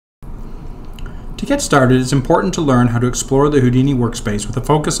To get started, it's important to learn how to explore the Houdini workspace with a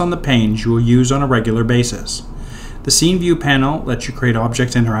focus on the panes you will use on a regular basis. The Scene View panel lets you create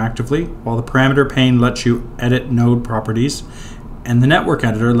objects interactively, while the Parameter pane lets you edit node properties, and the Network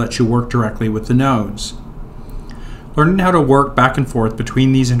Editor lets you work directly with the nodes. Learning how to work back and forth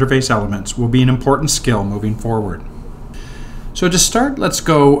between these interface elements will be an important skill moving forward. So to start, let's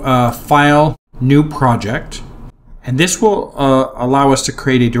go File, New Project, and this will allow us to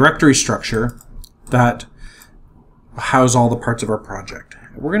create a directory structure that house all the parts of our project.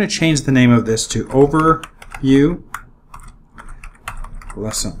 We're going to change the name of this to Overview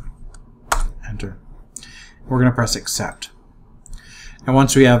Lesson. Enter. We're going to press Accept. And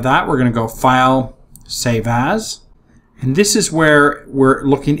once we have that, we're going to go File, Save As. And this is where we're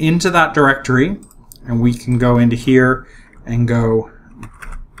looking into that directory, and we can go into here and go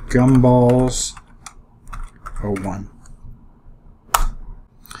Gumballs 01.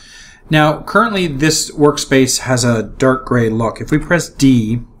 Now, currently this workspace has a dark gray look. If we press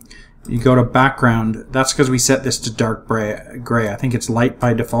D, you go to background. That's because we set this to dark gray. I think it's light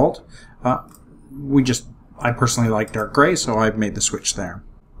by default. I personally like dark gray, so I've made the switch there.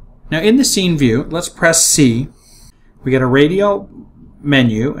 Now in the scene view, let's press C. We get a radial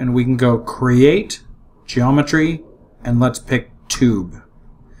menu, and we can go Create, Geometry, and let's pick Tube.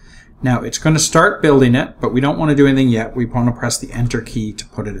 Now it's going to start building it, but we don't want to do anything yet. We want to press the Enter key to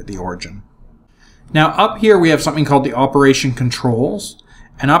put it at the origin. Now up here we have something called the Operation Controls,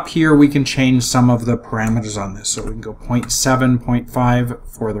 and up here we can change some of the parameters on this. So we can go 0.7, 0.5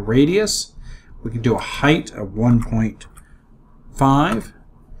 for the radius. We can do a height of 1.5,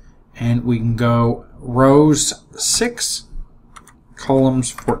 and we can go rows 6,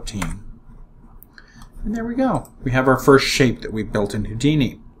 columns 14. And there we go. We have our first shape that we built in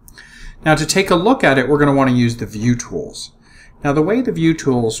Houdini. Now to take a look at it, we're going to want to use the View tools. Now the way the View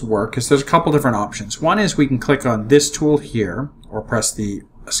tools work is there's a couple different options. One is we can click on this tool here, or press the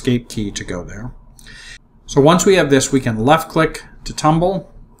Escape key to go there. So once we have this, we can left click to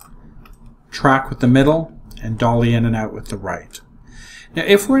tumble, track with the middle, and dolly in and out with the right. Now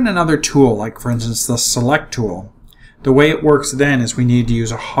if we're in another tool, like for instance the Select tool, the way it works then is we need to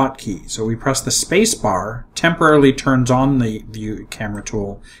use a hotkey. So we press the space bar, temporarily turns on the View camera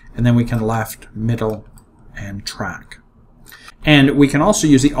tool, and then we can left, middle, and track. And we can also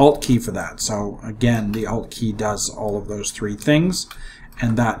use the Alt key for that. So again, the Alt key does all of those three things,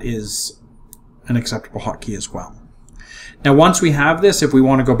 and that is an acceptable hotkey as well. Now once we have this, if we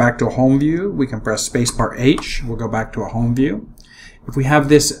want to go back to a home view, we can press spacebar H. We'll go back to a home view. If we have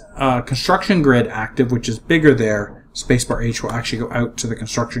this construction grid active, which is bigger there, spacebar H will actually go out to the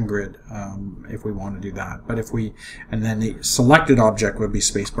construction grid if we want to do that. But and then the selected object would be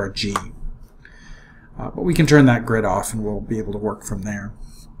spacebar G. But we can turn that grid off and we'll be able to work from there.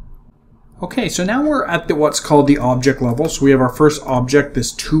 Okay, so now we're at what's called the object level. So we have our first object,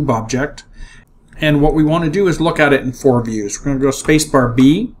 this tube object. And what we want to do is look at it in 4 views. We're going to go spacebar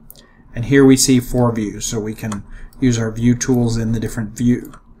B, and here we see 4 views. So we can use our view tools in the different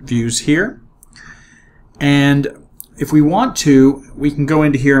views here. And if we want to, we can go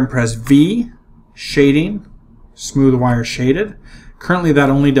into here and press V, Shading, Smooth Wire Shaded. Currently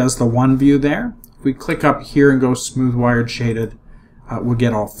that only does the one view there. If we click up here and go Smooth Wired Shaded, we'll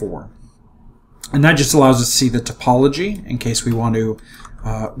get all 4. And that just allows us to see the topology in case we want to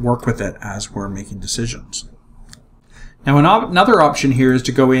work with it as we're making decisions. Now another option here is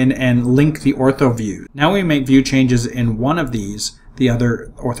to go in and link the ortho view. Now we make view changes in one of these, the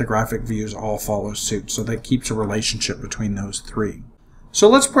other orthographic views all follow suit, so that keeps a relationship between those 3. So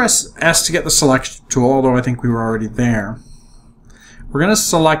let's press S to get the select tool, although I think we were already there. We're going to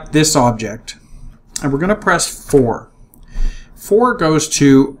select this object, and we're going to press 4. 4 goes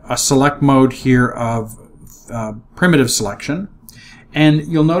to a select mode here of primitive selection, and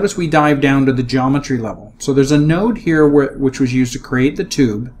you'll notice we dive down to the geometry level. So there's a node here which was used to create the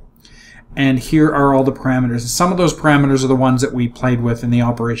tube, and here are all the parameters. Some of those parameters are the ones that we played with in the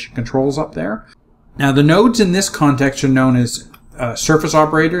operation controls up there. Now the nodes in this context are known as surface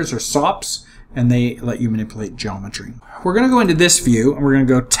operators or SOPs, and they let you manipulate geometry. We're going to go into this view, and we're going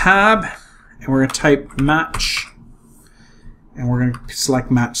to go Tab, and we're going to type Match, and we're going to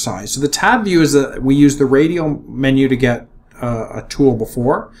select Match Size. So the Tab view is we use the radial menu to get a tool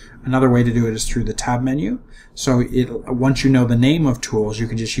before. Another way to do it is through the Tab menu. So once you know the name of tools, you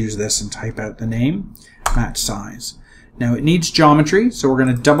can just use this and type out the name, Match Size. Now it needs geometry, so we're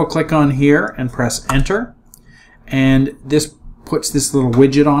going to double click on here and press Enter. And this puts this little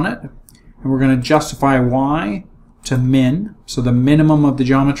widget on it. And we're going to justify Y to min. So the minimum of the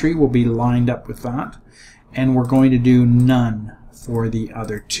geometry will be lined up with that. And we're going to do none for the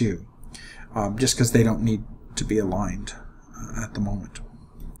other 2. just because they don't need to be aligned at the moment.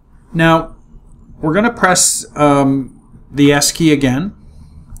 Now, we're going to press the S key again.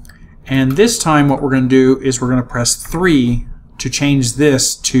 And this time what we're going to do is we're going to press 3 to change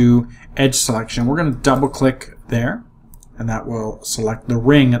this to edge selection. We're going to double click there, and that will select the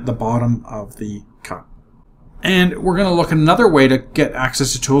ring at the bottom of the cup. And we're going to look at another way to get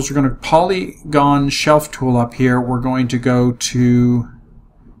access to tools. We're going to polygon shelf tool up here. We're going to go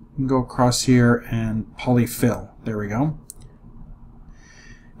across here and polyfill. There we go.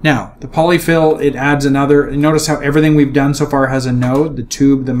 Now, the polyfill, it adds another, notice how everything we've done so far has a node, the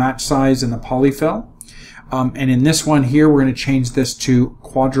tube, the match size, and the polyfill. And in this one here, we're going to change this to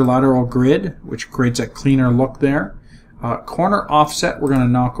quadrilateral grid, which creates a cleaner look there. Corner offset, we're going to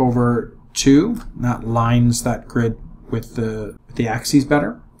knock over 2. That lines that grid with the axes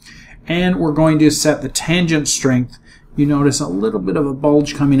better. And we're going to set the tangent strength. You notice a little bit of a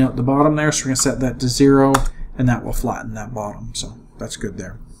bulge coming out the bottom there, so we're going to set that to 0, and that will flatten that bottom. So that's good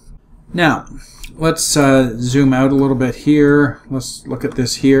there. Now, let's zoom out a little bit here. Let's look at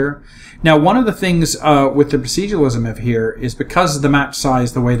this here. Now, one of the things with the proceduralism of here is because of the match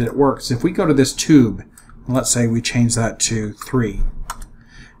size, the way that it works, if we go to this tube, let's say we change that to 3.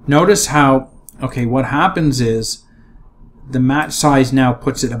 Notice how, okay, what happens is the match size now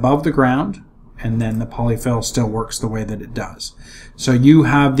puts it above the ground, and then the polyfill still works the way that it does. So you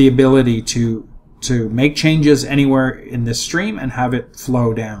have the ability to make changes anywhere in this stream and have it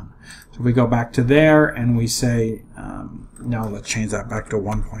flow down. So if we go back to there and we say, no, let's change that back to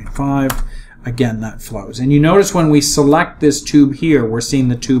 1.5. Again, that flows. And you notice when we select this tube here, we're seeing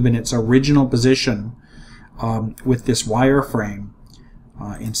the tube in its original position with this wireframe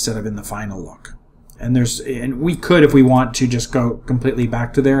instead of in the final look. And we could, if we want to, just go completely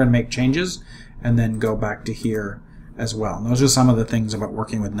back to there and make changes, and then go back to here as well. And those are some of the things about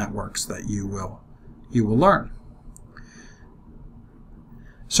working with networks that you will learn.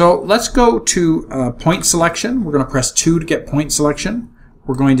 So let's go to point selection. We're going to press 2 to get point selection.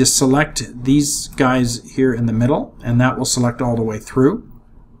 We're going to select these guys here in the middle, and that will select all the way through.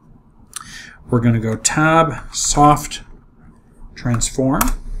 We're going to go Tab, Soft, Transform.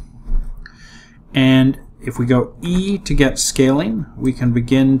 And if we go E to get scaling, we can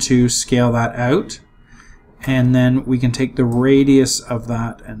begin to scale that out. And then we can take the radius of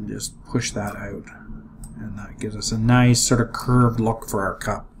that and just push that out. And that gives us a nice sort of curved look for our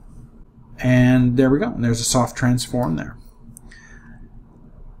cup. And there we go. There's a soft transform there.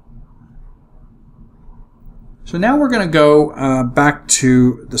 So now we're going to go back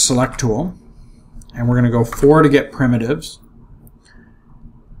to the select tool. And we're going to go 4 to get primitives.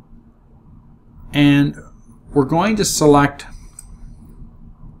 And we're going to select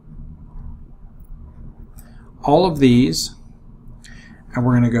all of these. And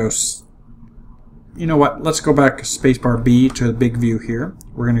we're going to go, you know what, let's go back spacebar B to the big view here.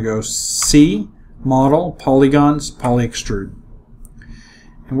 We're going to go C, Model, Polygons, Poly Extrude.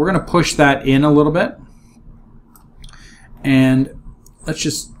 And we're going to push that in a little bit. And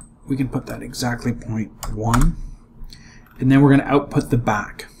we can put that exactly 0.1. And then we're going to output the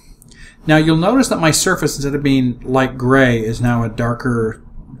back. Now you'll notice that my surface, instead of being light gray, is now a darker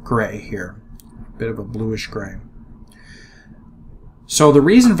gray here. A bit of a bluish gray. So the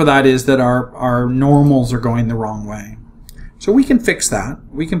reason for that is that our normals are going the wrong way. So we can fix that.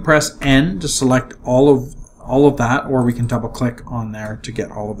 We can press N to select all of that, or we can double click on there to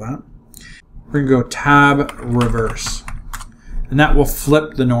get all of that. We're going to go Tab, Reverse. And that will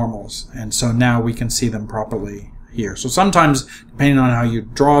flip the normals. And so now we can see them properly here. So sometimes, depending on how you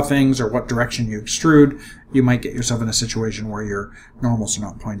draw things or what direction you extrude, you might get yourself in a situation where your normals are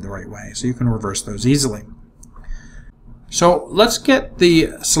not pointed the right way. So you can reverse those easily. So let's get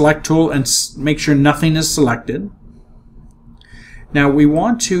the select tool and make sure nothing is selected. Now we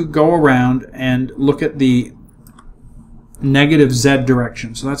want to go around and look at the negative Z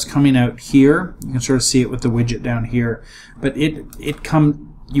direction. So that's coming out here. You can sort of see it with the widget down here. But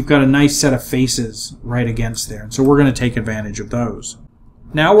you've got a nice set of faces right against there. And so we're going to take advantage of those.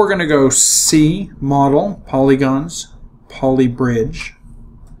 Now we're going to go C, Model, Polygons, Poly Bridge.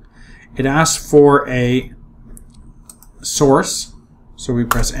 It asks for a source, so we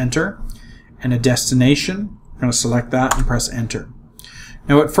press Enter, and a destination. We're going to select that and press Enter.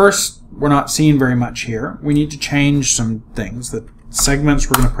 Now at first we're not seeing very much here. We need to change some things. The segments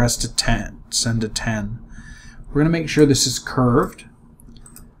we're going to press to 10, send to 10. We're going to make sure this is curved,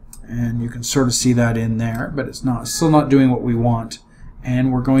 and you can sort of see that in there, but it's still not doing what we want.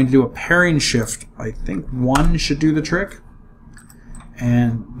 And we're going to do a pairing shift. I think 1 should do the trick.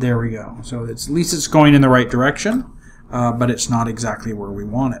 And there we go. So at least it's going in the right direction, but it's not exactly where we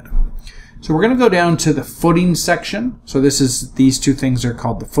want it. So we're going to go down to the footing section. So these two things are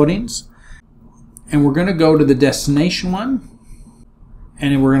called the footings. And we're going to go to the destination one.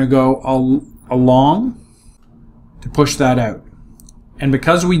 And then we're going to go along to push that out. And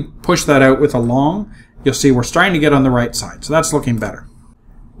because we push that out with along, you'll see we're starting to get on the right side. So that's looking better.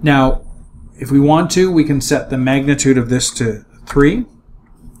 Now, if we want to, we can set the magnitude of this to 3.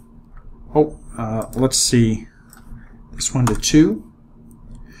 Let's see. This one to 2.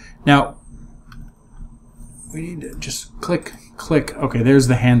 Now, we need to just click. Okay, there's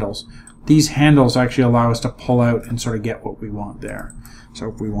the handles. These handles actually allow us to pull out and sort of get what we want there. So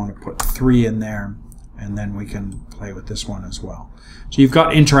if we want to put 3 in there, and then we can play with this one as well. So you've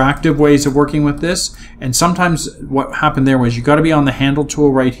got interactive ways of working with this, and sometimes what happened there was you got to be on the handle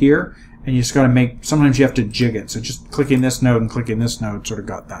tool right here, and you just got to sometimes you have to jig it. So just clicking this node and clicking this node sort of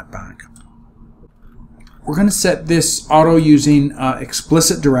got that back. We're going to set this auto using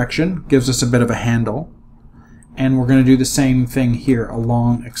explicit direction, gives us a bit of a handle. And we're going to do the same thing here,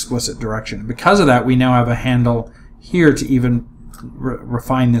 along explicit direction. Because of that, we now have a handle here to even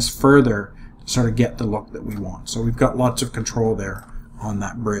refine this further to sort of get the look that we want. So we've got lots of control there on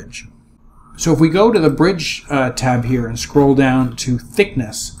that bridge. So if we go to the bridge tab here and scroll down to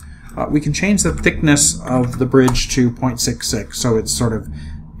thickness, we can change the thickness of the bridge to 0.66. So it's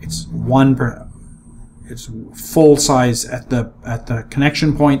it's full size at the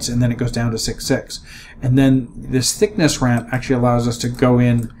connection points, and then it goes down to 6.6. And then this thickness ramp actually allows us to go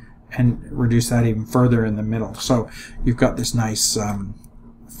in and reduce that even further in the middle. So you've got this nice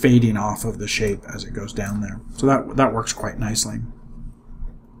fading off of the shape as it goes down there. So that works quite nicely.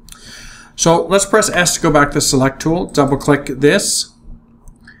 So let's press S to go back to the select tool, double click this,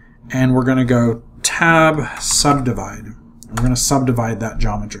 and we're going to go tab subdivide. We're going to subdivide that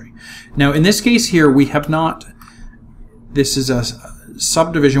geometry. Now in this case here, we have not, this is a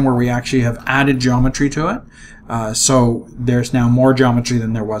subdivision where we actually have added geometry to it. So there's now more geometry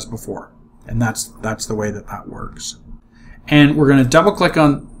than there was before. And that's the way that works. And we're going to double click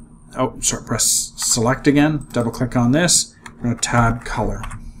on, press select again, double click on this, we're going to tab color.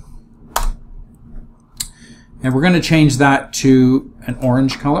 And we're going to change that to an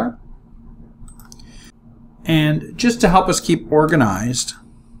orange color. And just to help us keep organized,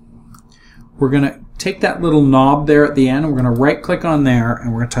 we're going to take that little knob there at the end, and we're going to right click on there,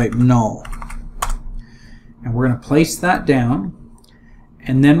 and we're going to type null. And we're going to place that down,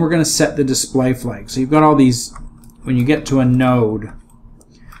 and then we're going to set the display flag. So you've got all these, when you get to a node,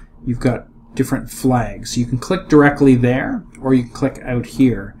 you've got different flags. So you can click directly there, or you can click out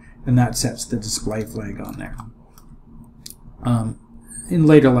here, and that sets the display flag on there. In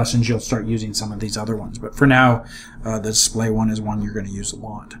later lessons, you'll start using some of these other ones, but for now, the display one is one you're going to use a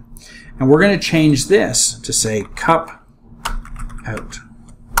lot. And we're going to change this to say cup out.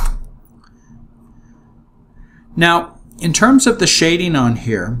 Now, in terms of the shading on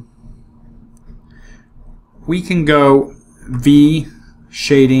here, we can go V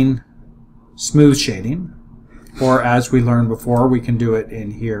shading, smooth shading, or as we learned before, we can do it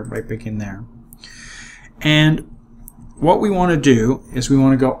in here by picking there. And what we want to do is we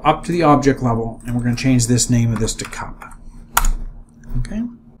want to go up to the object level, and we're going to change this name of this to cup. Okay.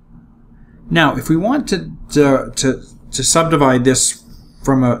 Now, if we want to subdivide this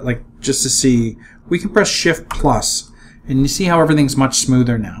from just to see, we can press Shift plus, and you see how everything's much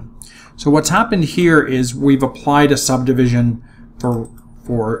smoother now. So what's happened here is we've applied a subdivision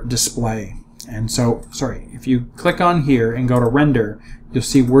for display. And so, if you click on here and go to render, you'll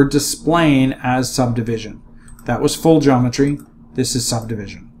see we're displaying as subdivision. That was full geometry. This is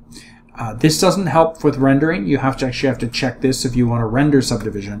subdivision. This doesn't help with rendering. You actually have to check this if you want to render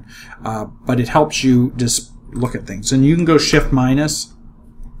subdivision, but it helps you just look at things. And you can go Shift minus.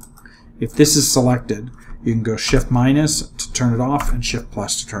 If this is selected, you can go Shift minus to turn it off and Shift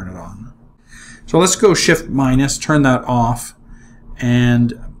plus to turn it on. So let's go Shift minus, turn that off,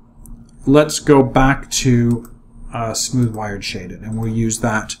 and let's go back to smooth wired shaded, and we'll use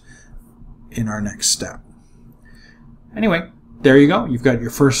that in our next step. Anyway, there you go. You've got your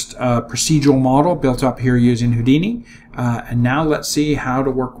first procedural model built up here using Houdini. And now let's see how to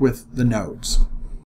work with the nodes.